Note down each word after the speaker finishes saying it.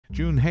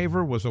June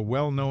Haver was a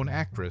well-known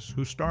actress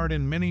who starred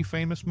in many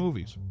famous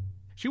movies.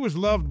 She was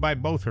loved by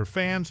both her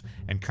fans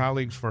and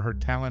colleagues for her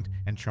talent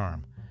and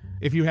charm.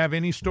 If you have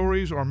any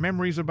stories or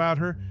memories about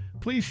her,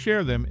 please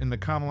share them in the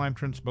comment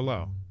entrance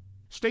below.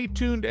 Stay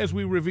tuned as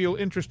we reveal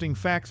interesting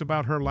facts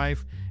about her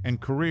life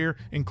and career,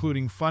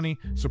 including funny,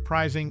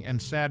 surprising,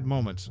 and sad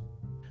moments.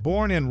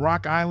 Born in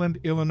Rock Island,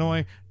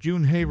 Illinois,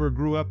 June Haver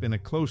grew up in a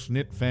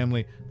close-knit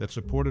family that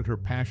supported her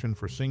passion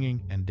for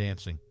singing and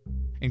dancing.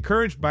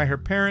 Encouraged by her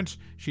parents,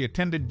 she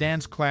attended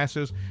dance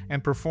classes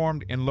and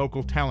performed in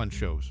local talent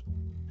shows.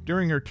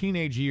 During her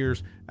teenage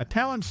years, a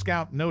talent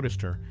scout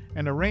noticed her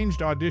and arranged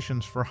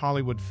auditions for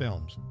Hollywood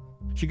films.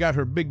 She got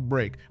her big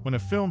break when a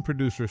film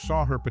producer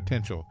saw her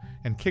potential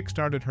and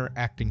kick-started her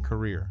acting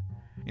career.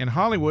 In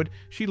Hollywood,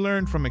 she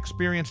learned from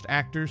experienced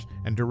actors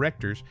and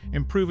directors,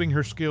 improving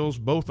her skills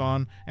both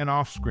on and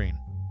off screen.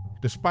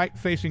 Despite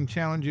facing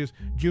challenges,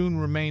 June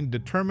remained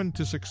determined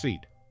to succeed.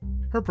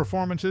 Her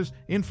performances,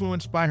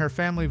 influenced by her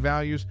family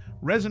values,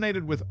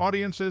 resonated with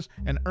audiences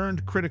and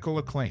earned critical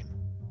acclaim.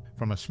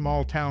 From a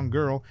small-town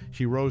girl,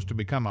 she rose to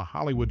become a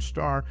Hollywood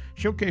star,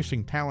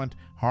 showcasing talent,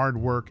 hard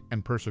work,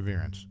 and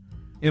perseverance.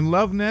 In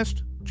Love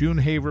Nest, June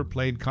Haver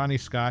played Connie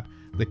Scott,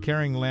 the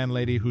caring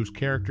landlady whose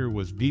character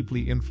was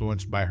deeply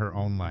influenced by her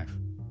own life.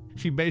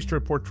 She based her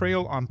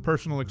portrayal on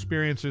personal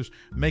experiences,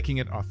 making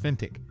it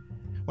authentic.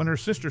 When her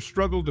sister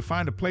struggled to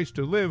find a place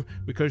to live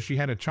because she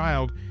had a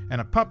child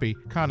and a puppy,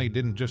 Connie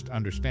didn't just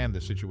understand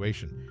the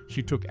situation.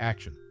 She took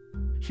action.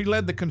 She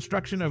led the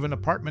construction of an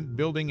apartment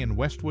building in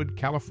Westwood,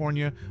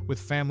 California, with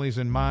families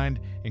in mind,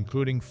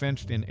 including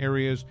fenced-in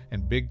areas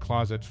and big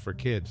closets for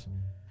kids.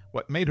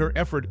 What made her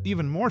effort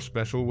even more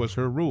special was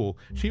her rule.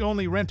 She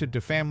only rented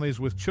to families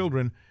with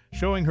children,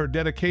 showing her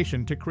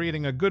dedication to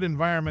creating a good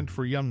environment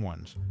for young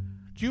ones.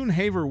 June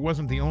Haver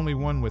wasn't the only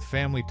one with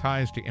family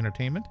ties to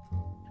entertainment.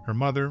 Her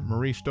mother,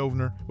 Marie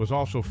Stovner, was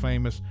also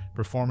famous,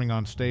 performing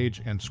on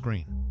stage and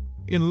screen.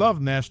 In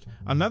Love Nest,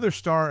 another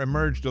star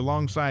emerged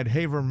alongside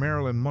Haver,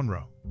 Marilyn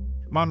Monroe.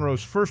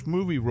 Monroe's first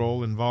movie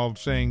role involved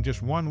saying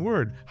just one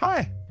word,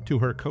 "Hi," to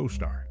her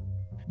co-star.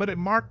 But it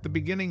marked the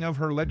beginning of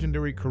her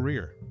legendary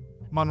career.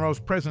 Monroe's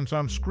presence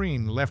on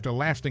screen left a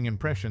lasting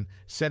impression,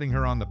 setting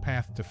her on the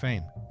path to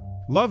fame.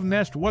 Love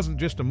Nest wasn't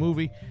just a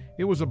movie,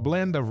 it was a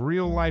blend of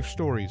real-life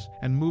stories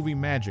and movie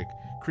magic,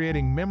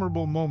 creating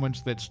memorable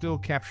moments that still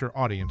capture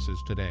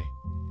audiences today.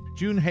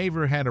 June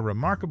Haver had a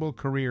remarkable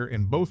career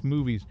in both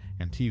movies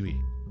and TV.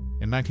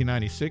 In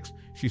 1996,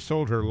 she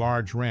sold her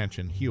large ranch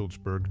in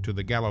Healdsburg to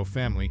the Gallo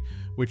family,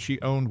 which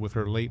she owned with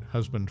her late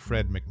husband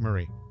Fred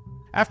McMurray.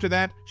 After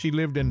that, she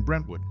lived in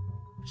Brentwood.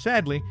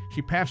 Sadly,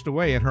 she passed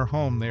away at her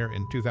home there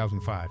in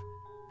 2005.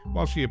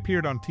 While she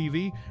appeared on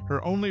TV,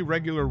 her only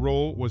regular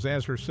role was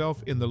as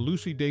herself in the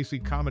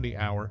Lucy-Desi Comedy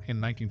Hour in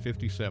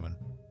 1957.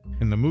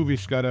 In the movie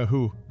Scudda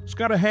Hoo,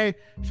 Scudda Hay,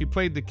 she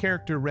played the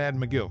character Rad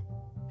McGill.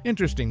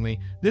 Interestingly,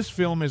 this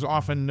film is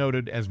often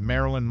noted as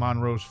Marilyn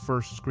Monroe's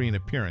first screen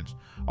appearance,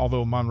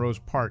 although Monroe's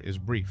part is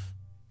brief.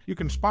 You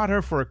can spot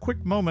her for a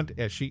quick moment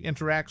as she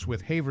interacts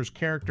with Haver's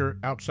character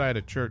outside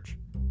a church.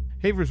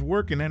 Haver's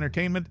work in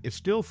entertainment is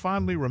still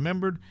fondly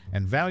remembered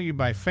and valued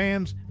by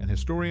fans and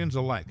historians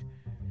alike.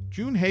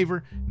 June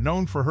Haver,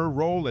 known for her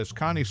role as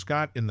Connie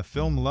Scott in the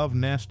film Love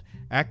Nest,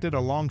 acted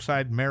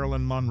alongside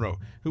Marilyn Monroe,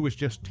 who was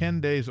just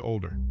 10 days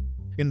older.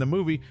 In the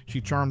movie,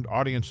 she charmed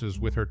audiences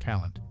with her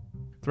talent.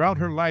 Throughout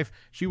her life,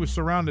 she was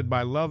surrounded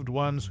by loved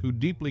ones who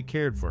deeply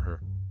cared for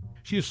her.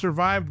 She is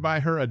survived by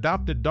her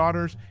adopted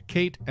daughters,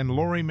 Kate and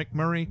Lori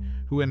McMurray,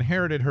 who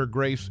inherited her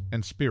grace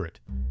and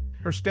spirit.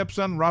 Her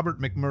stepson, Robert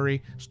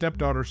McMurray,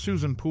 stepdaughter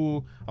Susan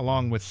Poole,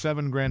 along with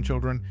 7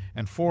 grandchildren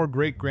and 4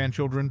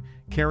 great-grandchildren,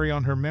 carry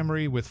on her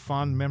memory with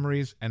fond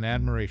memories and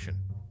admiration.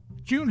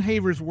 June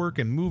Haver's work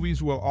in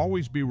movies will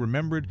always be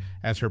remembered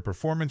as her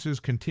performances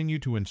continue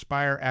to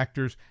inspire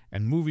actors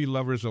and movie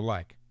lovers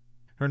alike.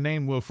 Her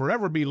name will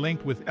forever be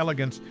linked with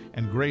elegance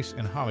and grace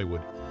in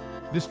Hollywood.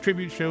 This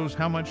tribute shows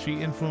how much she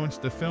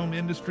influenced the film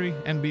industry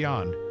and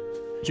beyond.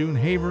 June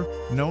Haver,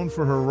 known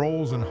for her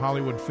roles in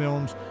Hollywood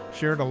films,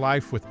 shared a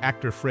life with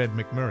actor Fred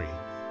McMurray.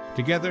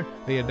 Together,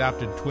 they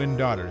adopted twin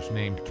daughters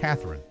named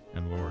Catherine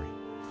and Lori.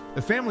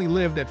 The family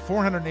lived at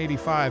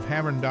 485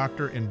 Havern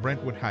Doctor in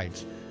Brentwood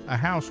Heights, a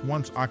house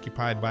once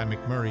occupied by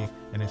McMurray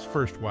and his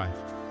first wife.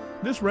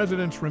 This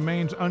residence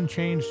remains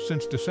unchanged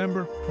since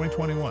December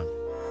 2021.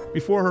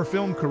 Before her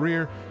film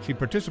career, she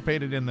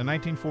participated in the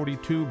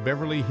 1942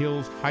 Beverly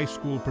Hills High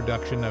School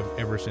production of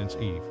Ever Since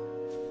Eve.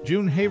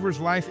 June Haver's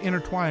life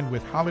intertwined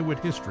with Hollywood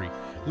history,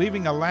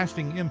 leaving a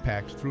lasting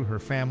impact through her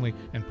family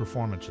and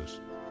performances.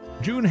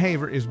 June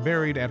Haver is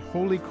buried at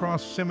Holy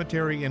Cross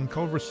Cemetery in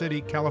Culver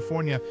City,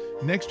 California,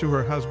 next to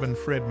her husband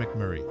Fred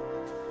McMurray.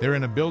 They're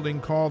in a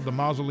building called the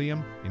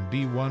Mausoleum in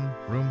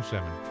D1, Room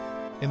 7.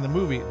 In the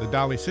movie The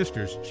Dolly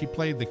Sisters, she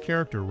played the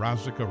character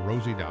Rosie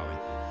Dolly.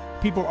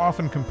 People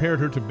often compared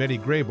her to Betty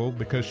Grable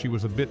because she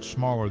was a bit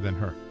smaller than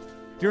her.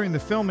 During the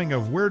filming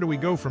of Where Do We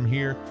Go From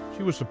Here,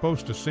 she was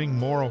supposed to sing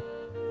Moral.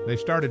 They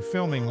started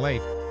filming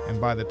late, and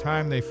by the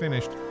time they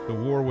finished, the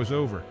war was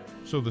over.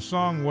 so the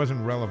song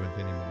wasn't relevant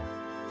anymore.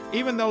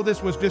 Even though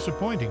this was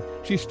disappointing,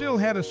 she still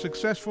had a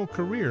successful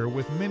career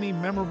with many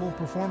memorable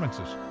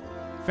performances.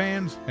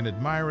 Fans and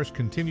admirers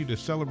continue to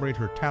celebrate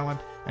her talent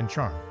and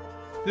charm.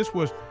 This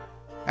was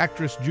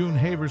actress June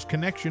Haver's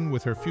connection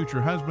with her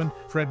future husband,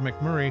 Fred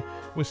MacMurray,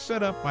 was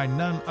set up by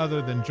none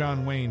other than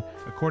John Wayne,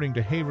 according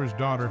to Haver's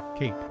daughter,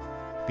 Kate.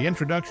 The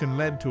introduction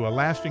led to a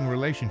lasting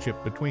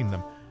relationship between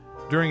them.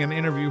 During an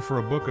interview for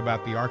a book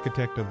about the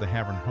architect of the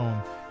Havern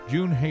home,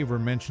 June Haver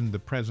mentioned the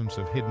presence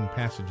of hidden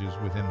passages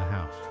within the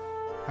house.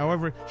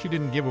 However, she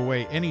didn't give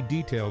away any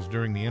details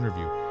during the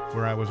interview,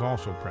 where I was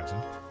also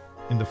present.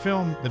 In the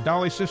film, The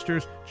Dolly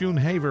Sisters, June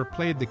Haver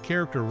played the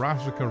character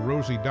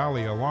Rosie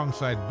Dolly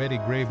alongside Betty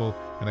Grable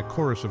and a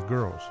chorus of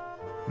girls.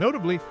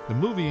 Notably, the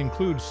movie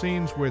includes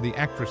scenes where the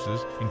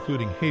actresses,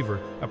 including Haver,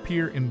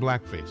 appear in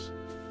blackface.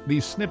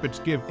 These snippets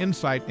give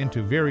insight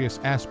into various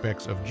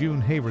aspects of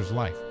June Haver's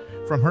life,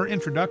 from her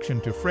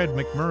introduction to Fred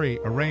MacMurray,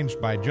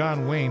 arranged by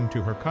John Wayne,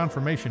 to her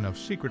confirmation of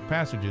secret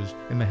passages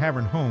in the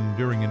Havern home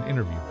during an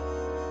interview.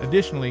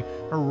 Additionally,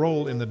 her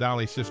role in the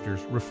Dolly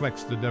Sisters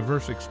reflects the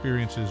diverse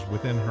experiences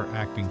within her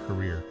acting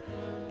career.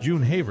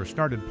 June Haver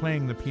started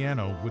playing the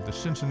piano with the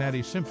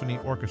Cincinnati Symphony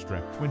Orchestra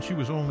when she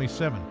was only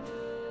 7.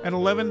 At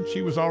 11,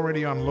 she was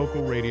already on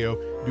local radio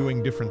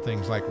doing different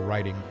things like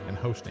writing and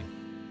hosting.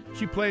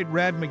 She played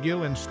Rad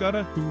McGill in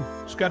Scudda Hoo,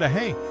 Scudda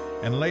Hay,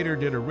 and later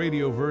did a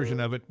radio version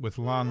of it with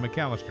Lon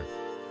McAllister.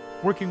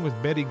 Working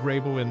with Betty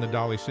Grable in the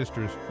Dolly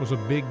Sisters was a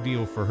big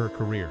deal for her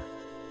career.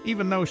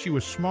 Even though she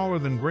was smaller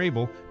than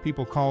Grable,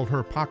 people called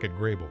her Pocket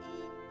Grable.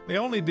 They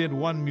only did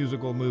one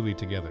musical movie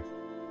together.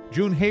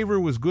 June Haver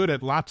was good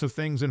at lots of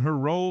things in her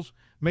roles,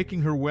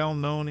 making her well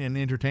known in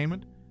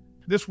entertainment.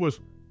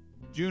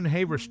 June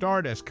Haver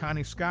starred as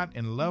Connie Scott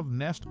in Love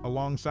Nest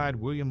alongside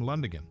William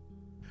Lundigan.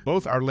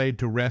 Both are laid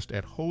to rest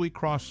at Holy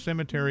Cross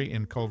Cemetery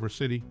in Culver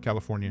City,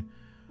 California.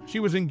 She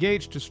was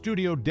engaged to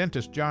studio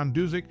dentist John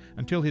Duzick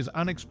until his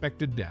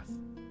unexpected death.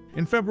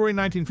 In February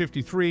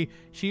 1953,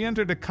 she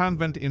entered a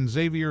convent in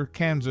Xavier,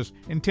 Kansas,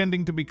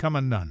 intending to become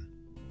a nun.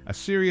 A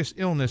serious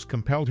illness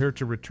compelled her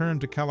to return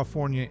to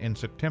California in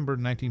September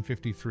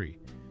 1953.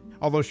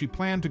 Although she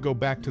planned to go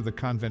back to the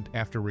convent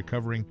after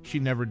recovering, she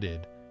never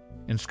did.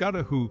 In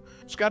Scudda Hoo,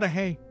 Scudda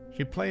Hay,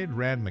 she played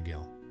Rad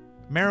McGill.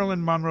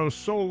 Marilyn Monroe's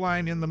soul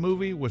line in the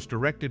movie was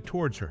directed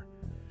towards her.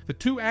 The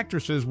two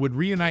actresses would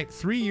reunite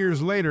 3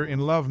 years later in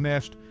Love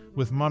Nest,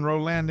 with Monroe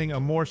landing a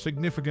more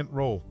significant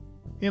role.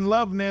 In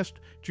Love Nest,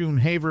 June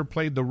Haver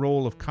played the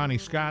role of Connie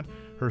Scott,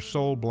 her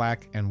sole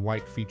black and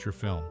white feature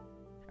film.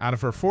 Out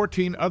of her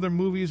 14 other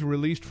movies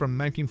released from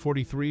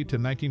 1943 to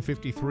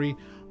 1953,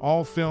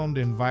 all filmed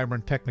in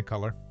vibrant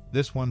Technicolor,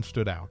 this one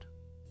stood out.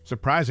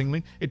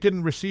 Surprisingly, it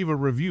didn't receive a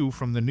review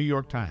from the New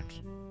York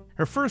Times.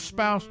 Her first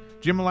spouse,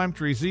 Jim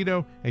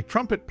Trezito, a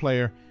trumpet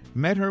player,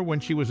 met her when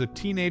she was a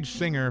teenage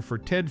singer for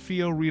Ted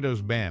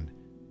Fiorito's band.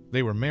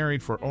 They were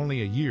married for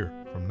only a year,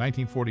 from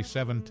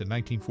 1947 to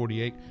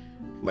 1948.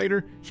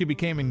 Later, she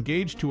became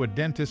engaged to a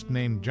dentist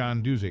named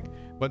John Duzick,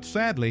 but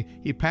sadly,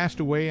 he passed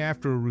away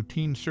after a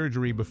routine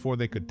surgery before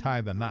they could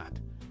tie the knot.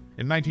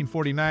 In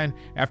 1949,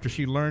 after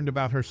she learned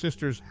about her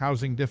sister's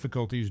housing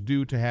difficulties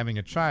due to having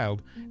a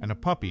child and a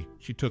puppy,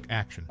 she took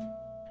action.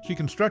 She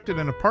constructed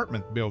an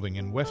apartment building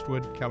in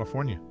Westwood,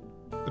 California.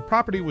 The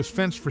property was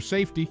fenced for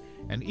safety,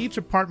 and each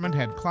apartment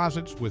had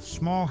closets with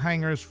small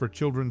hangers for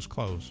children's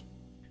clothes.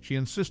 She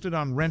insisted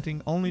on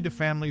renting only to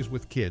families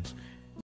with kids,